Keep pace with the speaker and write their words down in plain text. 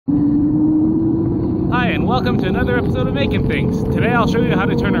Hi, and welcome to another episode of Making Things. Today I'll show you how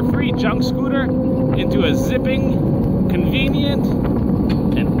to turn a free junk scooter into a zipping, convenient,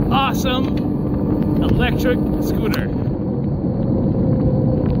 and awesome electric scooter.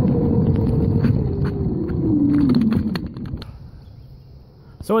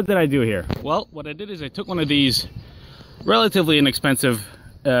 So what did I do here? Well, what I did is I took one of these relatively inexpensive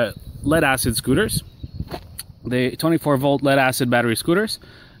lead acid scooters, the 24 volt lead acid battery scooters.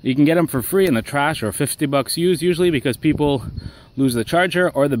 You can get them for free in the trash or 50 bucks used, usually because people lose the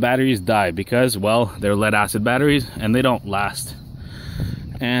charger or the batteries die because, well, they're lead acid batteries and they don't last.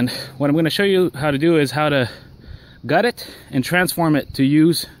 And what I'm going to show you how to do is how to gut it and transform it to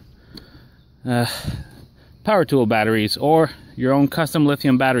use power tool batteries or your own custom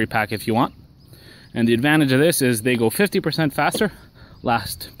lithium battery pack if you want. And the advantage of this is they go 50% faster,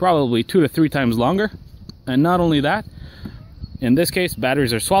 last probably 2 to 3 times longer. And not only that, in this case,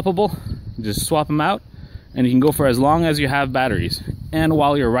 batteries are swappable. You just swap them out and you can go for as long as you have batteries. And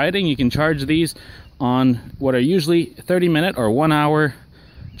while you're riding, you can charge these on what are usually 30-minute or 1-hour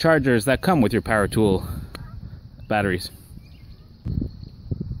chargers that come with your power tool batteries.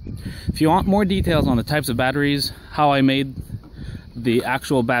 If you want more details on the types of batteries, how I made the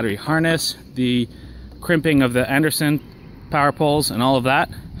actual battery harness, the crimping of the Anderson power poles and all of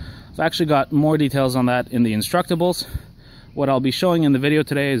that, I've actually got more details on that in the instructables. What I'll be showing in the video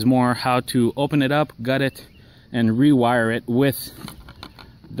today is more how to open it up, gut it, and rewire it with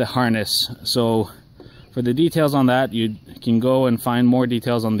the harness. So for the details on that, you can go and find more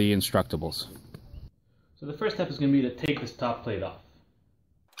details on the instructables. So the first step is going to be to take this top plate off.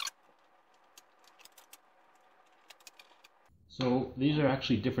 So these are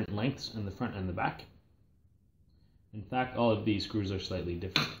actually different lengths in the front and the back. In fact, all of these screws are slightly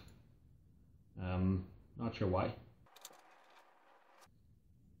different. Not sure why.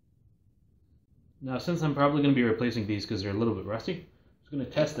 Now, since I'm probably going to be replacing these because they're a little bit rusty, I'm just going to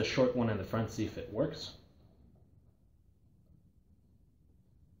test the short one in the front, see if it works.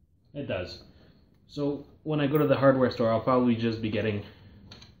 It does. So when I go to the hardware store, I'll probably just be getting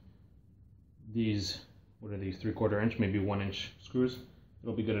these, what are these, 3/4 inch, maybe 1 inch screws.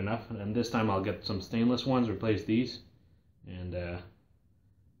 It'll be good enough. And this time I'll get some stainless ones, replace these, and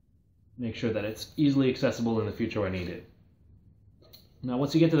make sure that it's easily accessible in the future when I need it. Now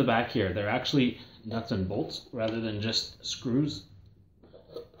once you get to the back here, they're actually nuts and bolts rather than just screws.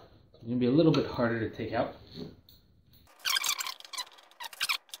 It's going to be a little bit harder to take out.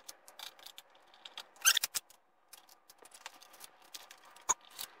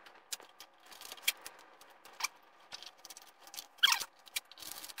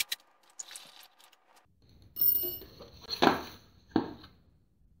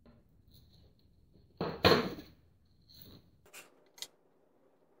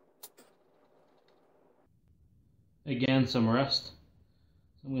 Again, some rust.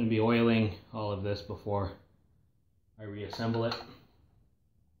 So I'm going to be oiling all of this before I reassemble it,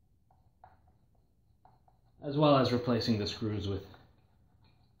 as well as replacing the screws with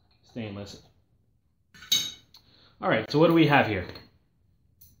stainless. Alright, so what do we have here?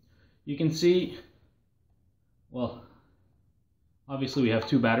 You can see, well, obviously we have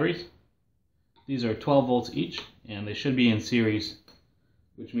 2 batteries. These are 12 volts each, and they should be in series,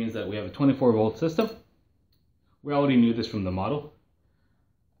 which means that we have a 24 volt system. We already knew this from the model.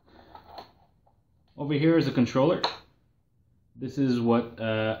 Over here is a controller. This is what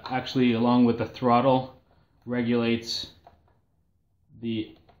actually, along with the throttle, regulates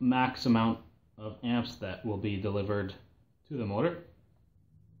the max amount of amps that will be delivered to the motor.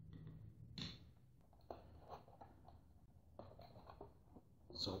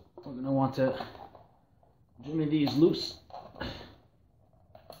 So we're going to want to jimmy these loose.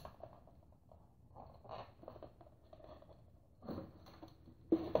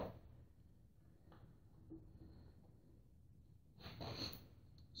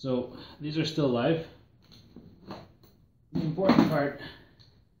 So these are still live. The important part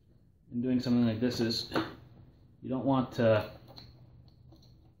in doing something like this is you don't want to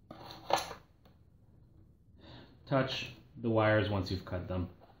touch the wires once you've cut them.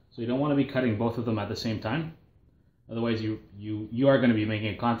 So you don't want to be cutting both of them at the same time. Otherwise you are going to be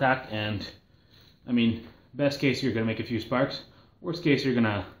making a contact, and I mean, best case you're going to make a few sparks. Worst case you're going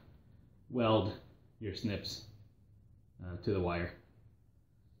to weld your snips to the wire.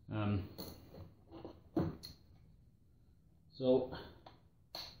 So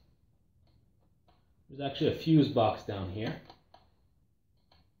there's actually a fuse box down here,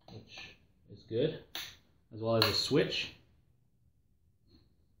 which is good, as well as a switch.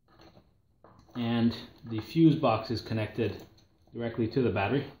 And the fuse box is connected directly to the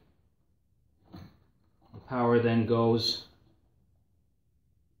battery. power then goes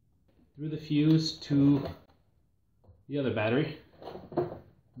through the fuse to the other battery,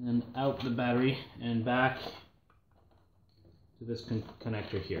 and then out the battery and back to this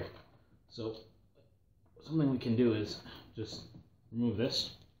connector here. So something we can do is just remove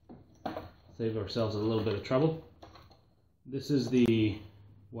this, save ourselves a little bit of trouble. This is the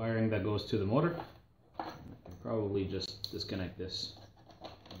wiring that goes to the motor. I can probably just disconnect this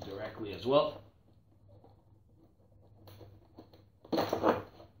directly as well.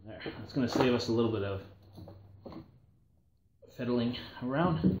 There, that's going to save us a little bit of fiddling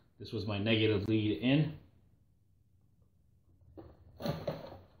around. This was my negative lead in.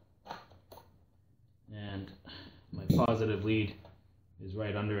 And my positive lead is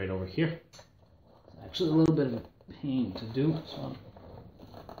right under it over here. It's actually a little bit of a pain to do, so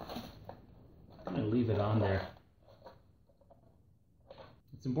I'm going to leave it on there.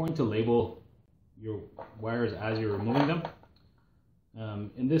 It's important to label your wires as you're removing them.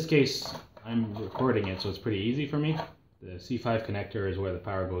 In this case, I'm recording it, so it's pretty easy for me. The C5 connector is where the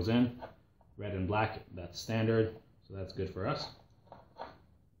power goes in. Red and black, that's standard, so that's good for us.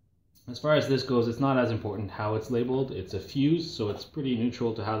 As far as this goes, it's not as important how it's labeled. It's a fuse, so it's pretty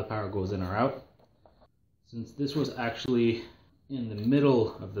neutral to how the power goes in or out. Since this was actually in the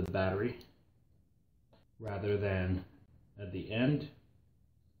middle of the battery rather than at the end,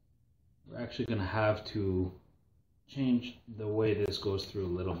 we're actually going to have to change the way this goes through a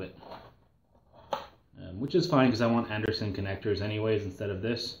little bit. Which is fine because I want Anderson connectors anyways instead of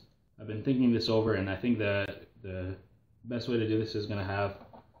this. I've been thinking this over, and I think the best way to do this is I'm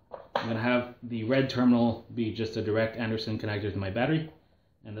going to have the red terminal be just a direct Anderson connector to my battery,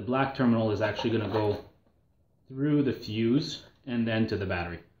 and the black terminal is actually going to go through the fuse and then to the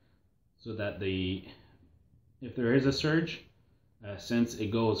battery, so that if there is a surge, since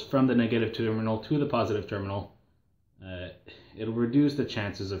it goes from the negative terminal to the positive terminal, it'll reduce the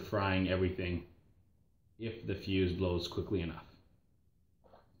chances of frying everything if the fuse blows quickly enough.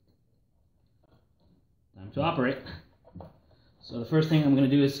 Time to operate. So the first thing I'm going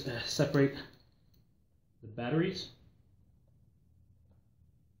to do is separate the batteries.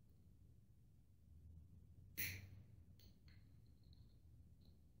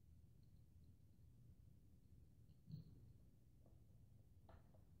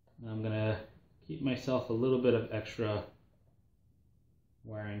 Now I'm going to keep myself a little bit of extra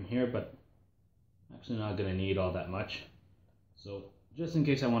wiring here, but I'm actually not going to need all that much. So just in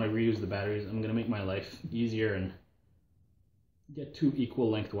case I want to reuse the batteries, I'm going to make my life easier and get 2 equal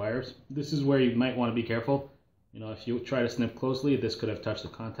length wires. This is where you might want to be careful. You know, if you try to snip closely, this could have touched the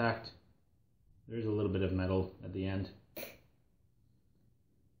contact. There's a little bit of metal at the end.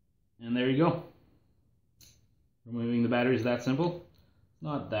 And there you go. Removing the batteries is that simple.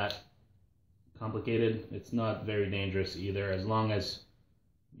 Not that complicated. It's not very dangerous either, as long as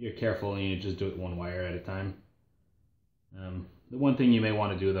you're careful and you just do it 1 wire at a time. The one thing you may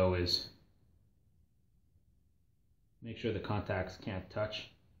want to do though is make sure the contacts can't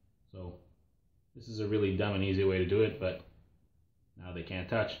touch. So this is a really dumb and easy way to do it, but now they can't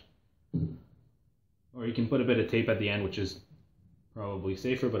touch. Or you can put a bit of tape at the end, which is probably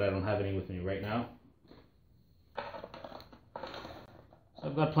safer, but I don't have any with me right now. So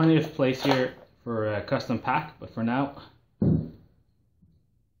I've got plenty of place here for a custom pack, but for now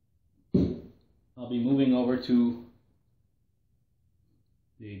I'll be moving over to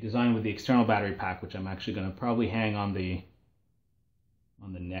the design with the external battery pack, which I'm actually going to probably hang on the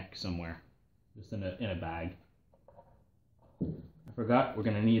neck somewhere, just in a bag. I forgot, we're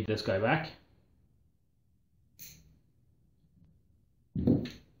going to need this guy back.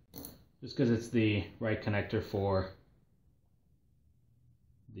 Just because it's the right connector for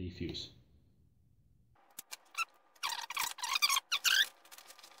the fuse.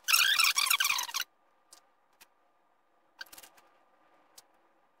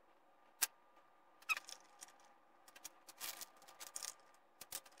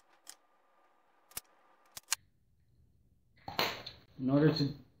 In order to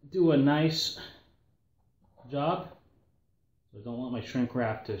do a nice job, so I don't want my shrink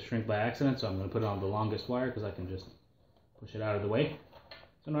wrap to shrink by accident, so I'm going to put it on the longest wire because I can just push it out of the way.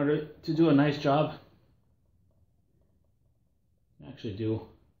 So in order to do a nice job, actually do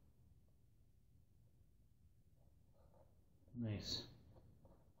nice,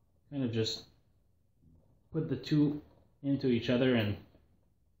 kind of just put the 2 into each other and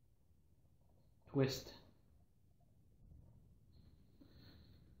twist.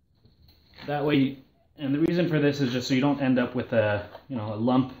 That way, and the reason for this is just so you don't end up with a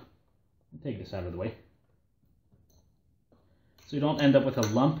lump. I'll take this out of the way. So you don't end up with a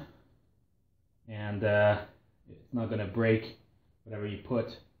lump and it's not going to break whatever you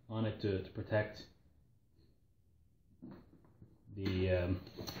put on it to protect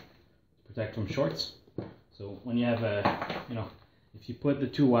from shorts. So when you have if you put the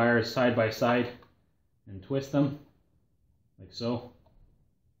two wires side by side and twist them like so,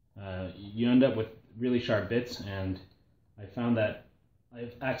 you end up with really sharp bits, and I found that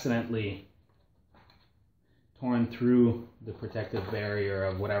I've accidentally torn through the protective barrier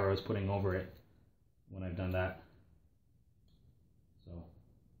of whatever I was putting over it when I've done that. So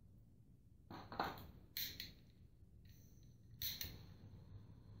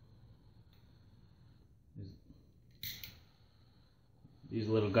these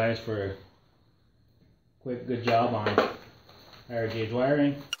little guys for a quick, good job on higher gauge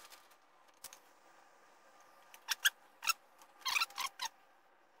wiring.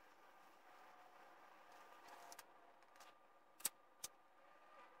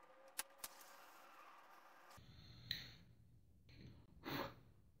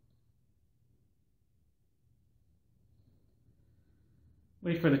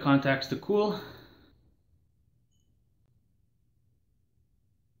 Wait for the contacts to cool.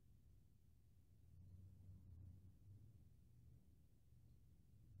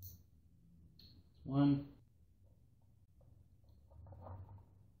 One.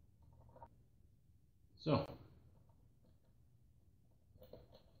 So,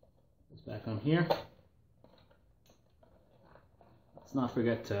 it's back on here. Let's not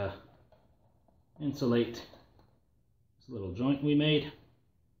forget to insulate this little joint we made.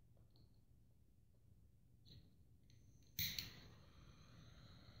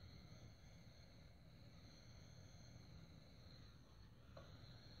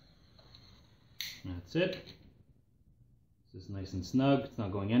 That's it. This is nice and snug. It's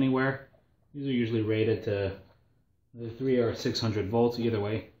not going anywhere. These are usually rated to 300 or 600 volts. Either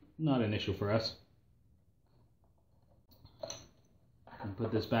way, not an issue for us. And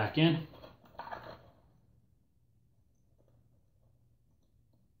put this back in.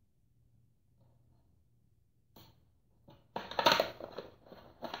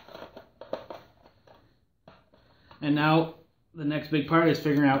 And now the next big part is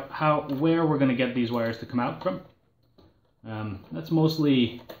figuring out where we're going to get these wires to come out from. That's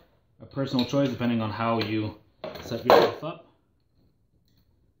mostly a personal choice depending on how you set yourself up.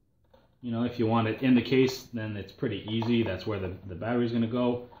 You know, if you want it in the case, then it's pretty easy. That's where the battery is going to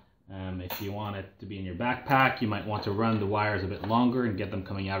go. If you want it to be in your backpack, you might want to run the wires a bit longer and get them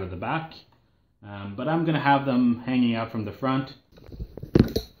coming out of the back. But I'm going to have them hanging out from the front.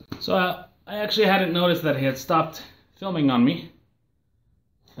 So I actually hadn't noticed that it had stopped filming on me.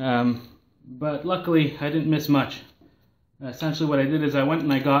 But luckily I didn't miss much. Essentially what I did is I went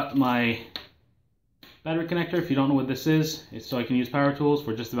and I got my battery connector. If you don't know what this is, it's so I can use power tools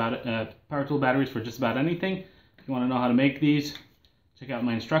for just about power tool batteries for just about anything. If you want to know how to make these, check out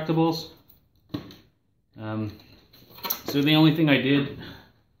my instructables. So the only thing I did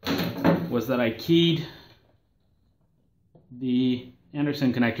was that I keyed the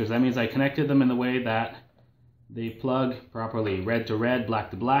Anderson connectors. That means I connected them in the way that they plug properly, red to red,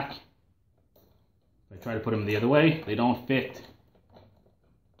 black to black. If I try to put them the other way, they don't fit.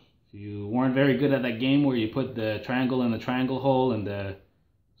 If you weren't very good at that game where you put the triangle in the triangle hole and the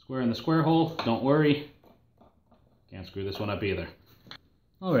square in the square hole, don't worry. Can't screw this one up either.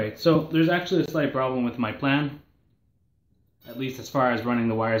 Alright, so there's actually a slight problem with my plan. At least as far as running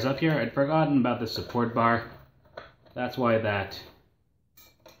the wires up here. I'd forgotten about the support bar. That's why that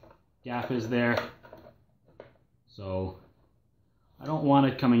gap is there. So I don't want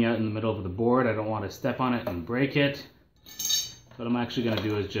it coming out in the middle of the board. I don't want to step on it and break it. What I'm actually going to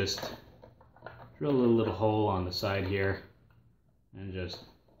do is just drill a little hole on the side here and just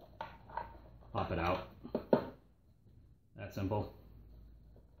pop it out. That simple.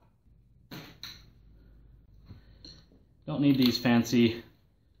 Don't need these fancy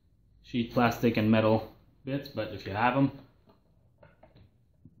sheet plastic and metal bits, but if you have them,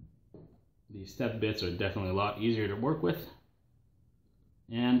 these step bits are definitely a lot easier to work with.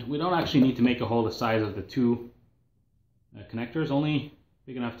 And we don't actually need to make a hole the size of the two connectors, only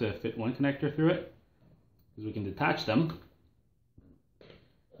big enough to fit one connector through it, because we can detach them,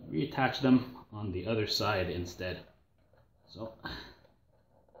 reattach them on the other side instead. So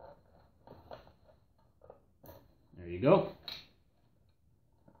there you go.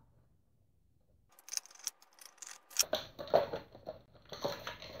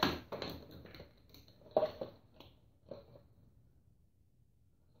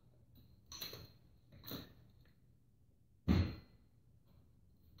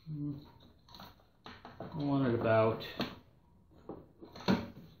 I want it about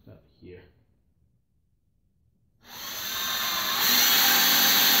here.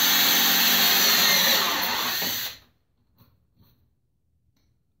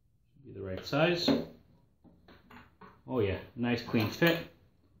 size. Oh yeah, nice clean fit.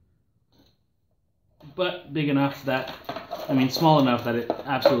 But big enough that, I mean small enough that it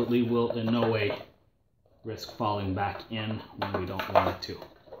absolutely will in no way risk falling back in when we don't want it to.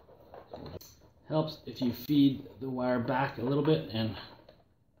 Helps if you feed the wire back a little bit, and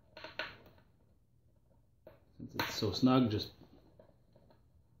since it's so snug, just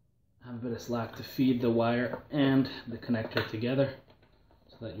have a bit of slack to feed the wire and the connector together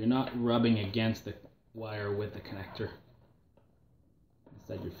so that you're not rubbing against the wire with the connector.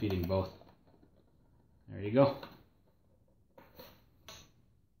 Instead you're feeding both. There you go.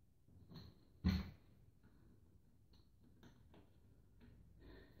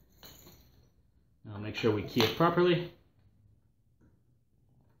 Now make sure we key it properly.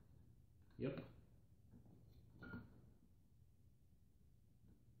 Yep.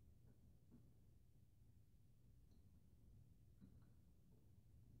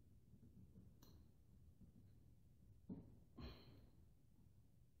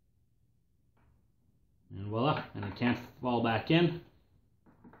 And voila, and it can't fall back in.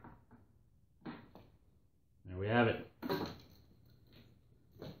 There we have it.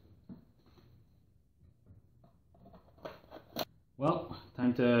 Well,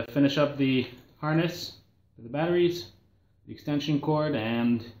 time to finish up the harness for the batteries, the extension cord,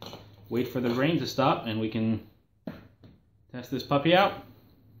 and wait for the rain to stop and we can test this puppy out.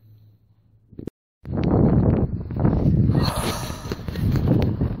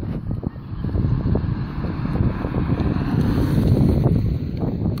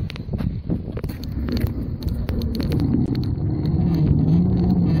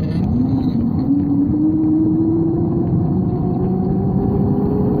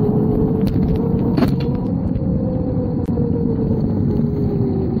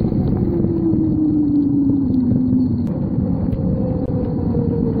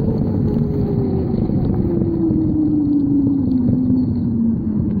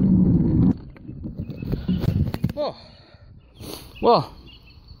 Well,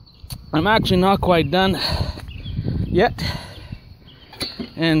 I'm actually not quite done yet,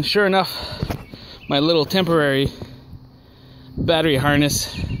 and sure enough, my little temporary battery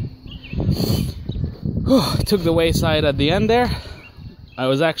harness took the wayside at the end there. I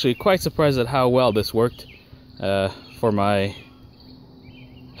was actually quite surprised at how well this worked for my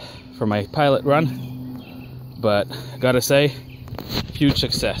pilot run, but I gotta say, huge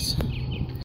success.